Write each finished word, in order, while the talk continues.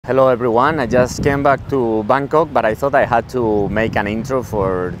Hello everyone, I just came back to Bangkok, but I thought I had to make an intro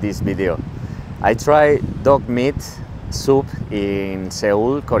for this video. I tried dog meat soup in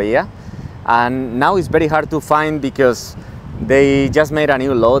Seoul, Korea, and now it's very hard to find because they just made a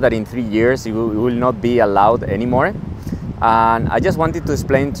new law that in 3 years it will not be allowed anymore. And I just wanted to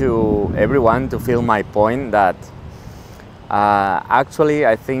explain to everyone to feel my point that actually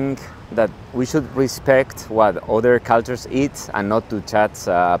I think that we should respect what other cultures eat and not to judge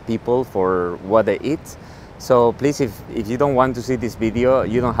people for what they eat. So please, if you don't want to see this video,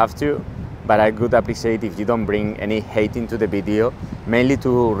 you don't have to, but I would appreciate if you don't bring any hate into the video, mainly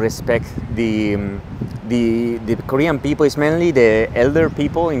to respect the Korean people. It's mainly the elder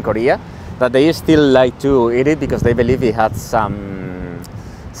people in Korea that they still like to eat it because they believe it has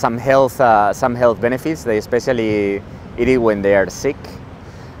some health benefits. They especially eat it when they are sick.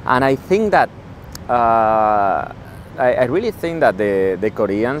 And I think that I really think that the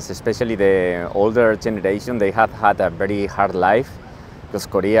Koreans, especially the older generation, they have had a very hard life because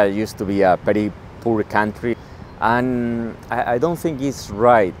Korea used to be a very poor country. And I don't think it's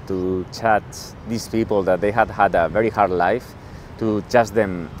right to judge these people that they had had a very hard life, to judge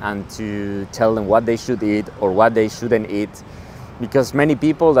them and to tell them what they should eat or what they shouldn't eat. Because many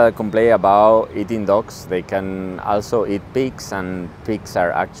people that complain about eating dogs, they can also eat pigs, and pigs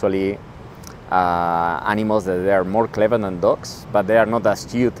are actually animals that they are more clever than dogs, but they are not as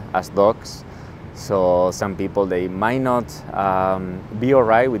cute as dogs. So some people, they might not be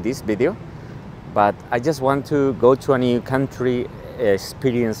alright with this video, but I just want to go to a new country,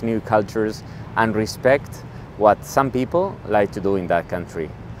 experience new cultures, and respect what some people like to do in that country.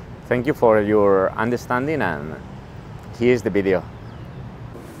 Thank you for your understanding, and here's the video.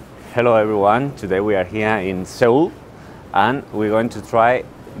 Hello everyone, today we are here in Seoul and we're going to try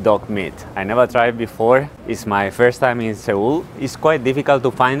dog meat. I never tried before, it's my first time in Seoul. It's quite difficult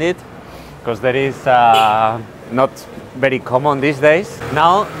to find it because there is not very common these days.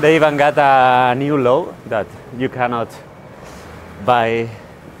 Now they even got a new law that you cannot buy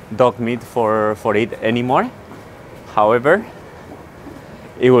dog meat for it anymore. However,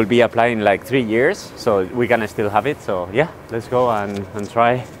 it will be applied in like 3 years, so we can still have it. So yeah, let's go and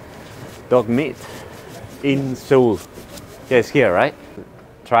try dog meat in Seoul. Yeah, it's here, right?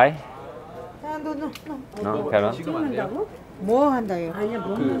 Try? No, cannot? 찍는다고? 뭐 한다요? 아니야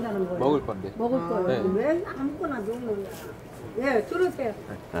먹는다는 거예요. 먹을 건데. 먹을 거예요. 네. 왜 아무거나 넣는 거야? 예, 들으세요.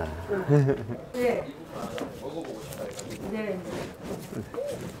 예. 네.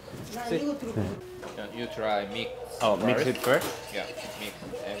 나 이거 들어. You try mix. Oh, mix it first? Yeah, mix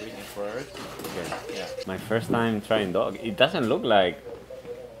everything first. Okay. Yeah. My first time trying dog. It doesn't look like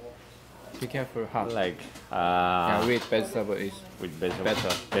Be careful how. like Yeah, with vegetable is with vegetable.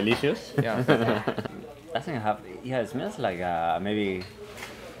 better. Delicious. Yeah, better. Doesn't have. Yeah, it smells like maybe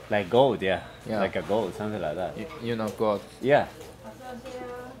like goat. Yeah. Yeah. Like a goat, something like that. You know God. Yeah.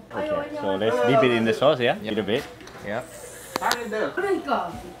 Okay. So let's dip it in the sauce. Yeah. Yeah. A little bit. Yeah.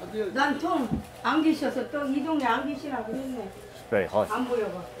 그러니까 난 좀 안 계셔서 또 이 동네 안 계시나 그랬네. It's very hot. 안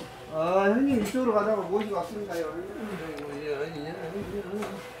보여봐. 아, 형님 이쪽으로 가자고 모시고 왔습니다요.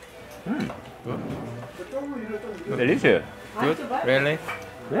 Delicious. Good. Really?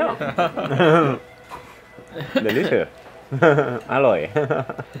 Yeah. Delicious. 알로이.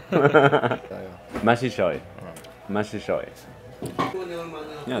 맛있어요. 맛있어요.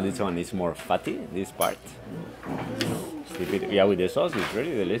 Yeah, this one is more fatty, this part. Yeah, with the sauce, it's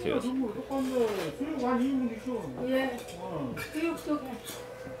really delicious. 예. 수육도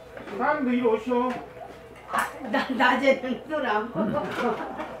사람도 이리 오시오. 낮에는 술안 먹어.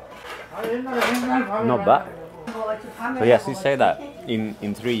 아, 옛날에 밤에 Not bad. 밤에 So yes, he said that in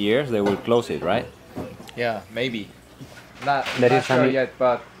 3 years they will close it, right? Yeah, maybe. Not There is sure some- yet,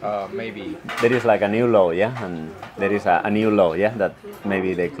 but maybe. There is like a new law, yeah, and there is a new law, yeah, that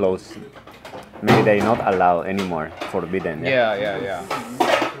maybe they close, maybe they not allow anymore, forbidden. Yeah, yeah, yeah.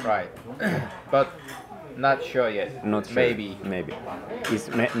 Right. But not sure yet. Not sure. Maybe. Maybe.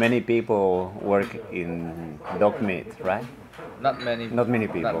 Many people work in dog meat, right? Not many. Not many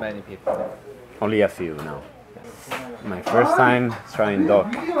people. Not many people. Only a few now. My first time trying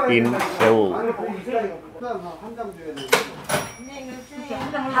dog in Seoul. 한장 줘야 돼.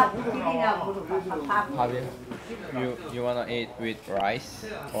 Javier, you wanna eat with rice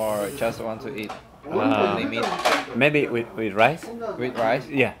or just want to eat only meat? Maybe with rice? With rice?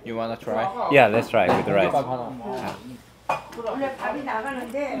 Yeah. You wanna try? Yeah, let's try with the rice. 원래 밥이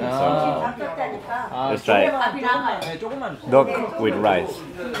나가는데 아. 밥 줬다니까. Let's try it. 밥이 나가요. Dog with rice.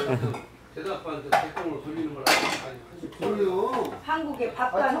 한국에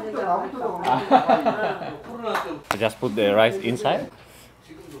밥도 안 준다고. I just put the rice inside.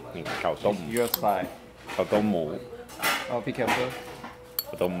 มีข้าวต้ม Your side. ข้าวต้มหมู Oh, be careful.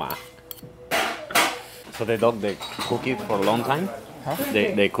 ข้าวต้มหมา So the dog they cook it for a long time? Huh?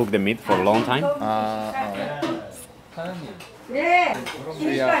 They cook the meat for a long time? 네.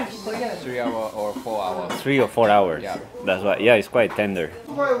 3 hours or 4 hours. 3 or 4 hours. Yeah. That's why. Yeah, it's quite tender.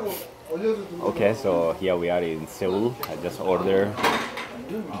 수고하고 어디서 들어? Okay, so here we are in Seoul. I just ordered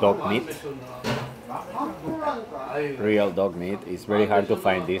dog meat. Real dog meat. It's very hard to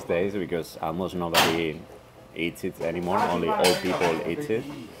find these days because almost nobody eats it anymore. Only old people eat it.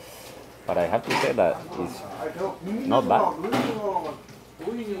 But I have to say that it's not bad.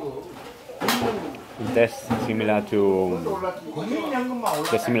 It tastes similar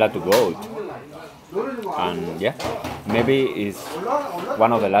to goat. And yeah, maybe it's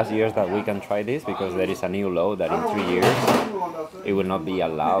one of the last years that we can try this because there is a new law that in 3 years it will not be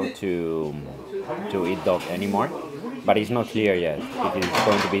allowed to eat dog anymore. But it's not clear yet if it's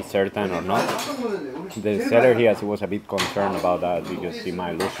going to be certain or not. The seller here was a bit concerned about that because she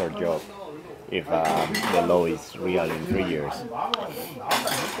might lose her job if the law is real in 3 years.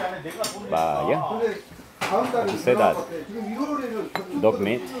 But yeah, to say that dog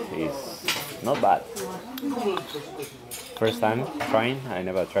meat is not bad. First time trying, I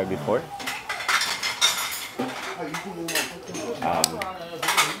never tried before.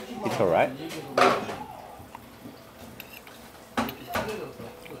 It's alright.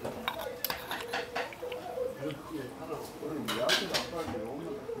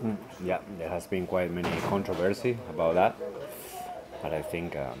 Yeah, there has been quite many controversy about that, but I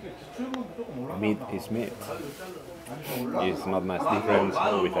think meat is meat. It's not much difference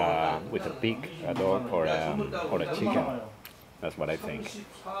with a pig, a dog, or a chicken. That's what I think.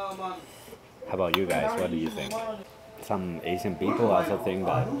 How about you guys? What do you think? Some Asian people also think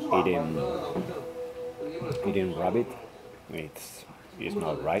that eating rabbit is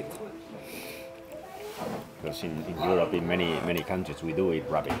not right. Because in Europe, in many countries, we do eat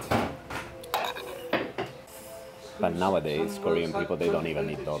rabbit. But nowadays, Korean people, they don't even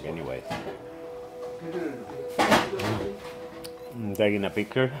eat dog anyway. I'm taking a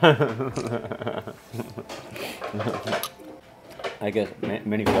picture. I guess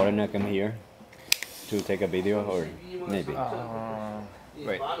many foreigners come here to take a video, or maybe.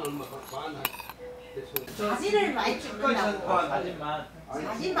 Wait. 사진을 많이 찍는다고.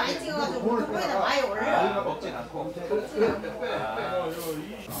 사진 많이 찍어가지고 유튜브에다 많이 올려.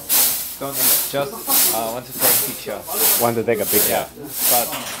 Don't eat. Just want to take picture. Want to take a picture, But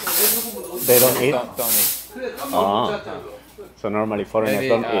they don't eat. don't eat. Ah. So normally foreigners Maybe,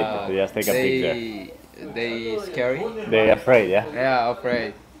 don't eat. They just take a picture. They scary? They're afraid, yeah. Yeah,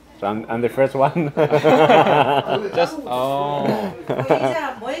 afraid. So I'm the first one. Just 이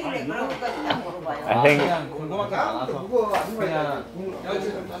사람 뭐 얘기래 그런 것까지 다 물어봐요. I think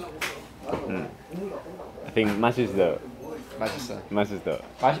I think 맛있어. 맛있어. 맛있어.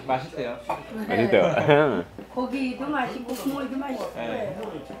 맛있대요. 맛있어. 고기도 맛있고 국물도 맛있고.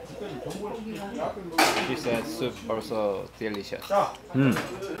 She said soup also delicious.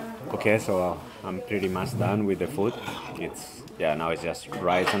 Okay, so I'm pretty much done with the food. Now it's just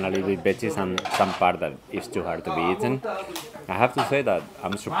rice and a little bit veggies and some part that is too hard to be eaten. I have to say that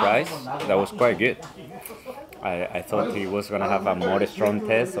I'm surprised. That was quite good. I thought it was gonna have a more strong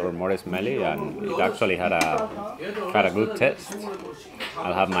taste or more smelly, and it actually had a good taste.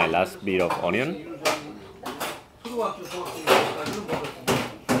 I'll have my last bit of onion.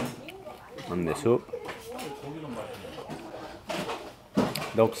 And the soup.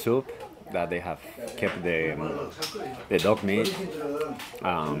 Dog soup that they have kept the dog meat.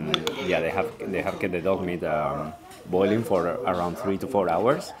 They have kept the dog meat boiling for around 3 to 4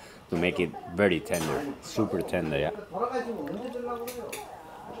 hours to make it very tender, super tender. Yeah.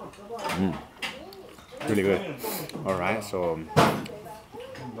 Really good. All right, so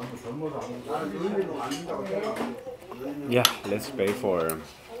yeah, let's pay for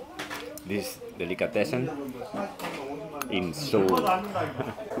this delicatessen in Seoul.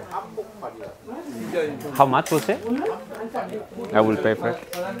 How much was it? I will pay for it.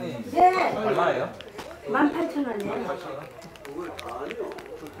 네. 18,000원이요.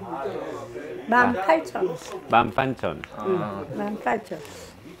 18,000원. 18,000. 18,000원.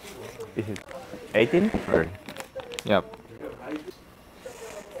 Is it 18 or? Yep.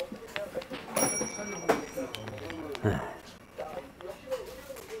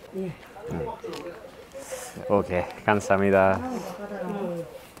 Okay, 감사합니다.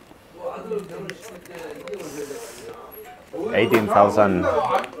 18,000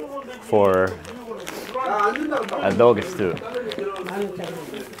 for a dog stew.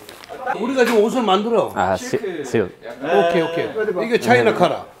 우리가 지금 옷을 만들어. Ah, silk. 오케이. 이게 차이나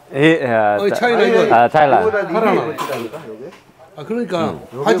카라. 차이나 이거. Thailand. 하나. 아 그러니까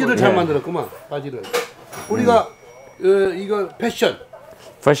바지를 잘 만들었구만. 바지를. 우리가 이거 패션.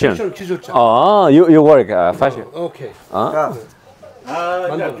 Fashion. 패션 기술자. Oh, you work fashion. 오케이.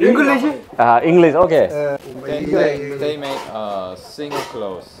 잉글리시? English, okay. They make singer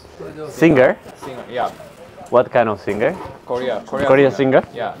clothes. Singer? Singer, yeah. What kind of singer? Korea singer?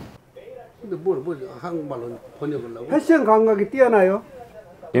 Yeah. 근데 뭐 한국말로 번역을 하고. 패션 감각이 뛰어나요?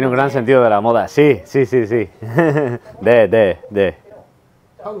 Tiene un gran sentido de la moda. Sí, sí, sí, sí. de.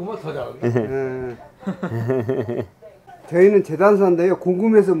 한국말 더 잘하네. 저희는 재단사인데요.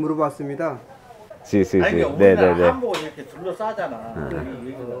 궁금해서 물어봤습니다. Sí, sí, 아니 sí. 우리나라 de. 한복 이렇게 둘러싸잖아.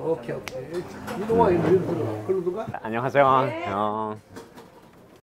 오케이. 이동아 이거 들어. 걸로 들어가. 안녕하세요.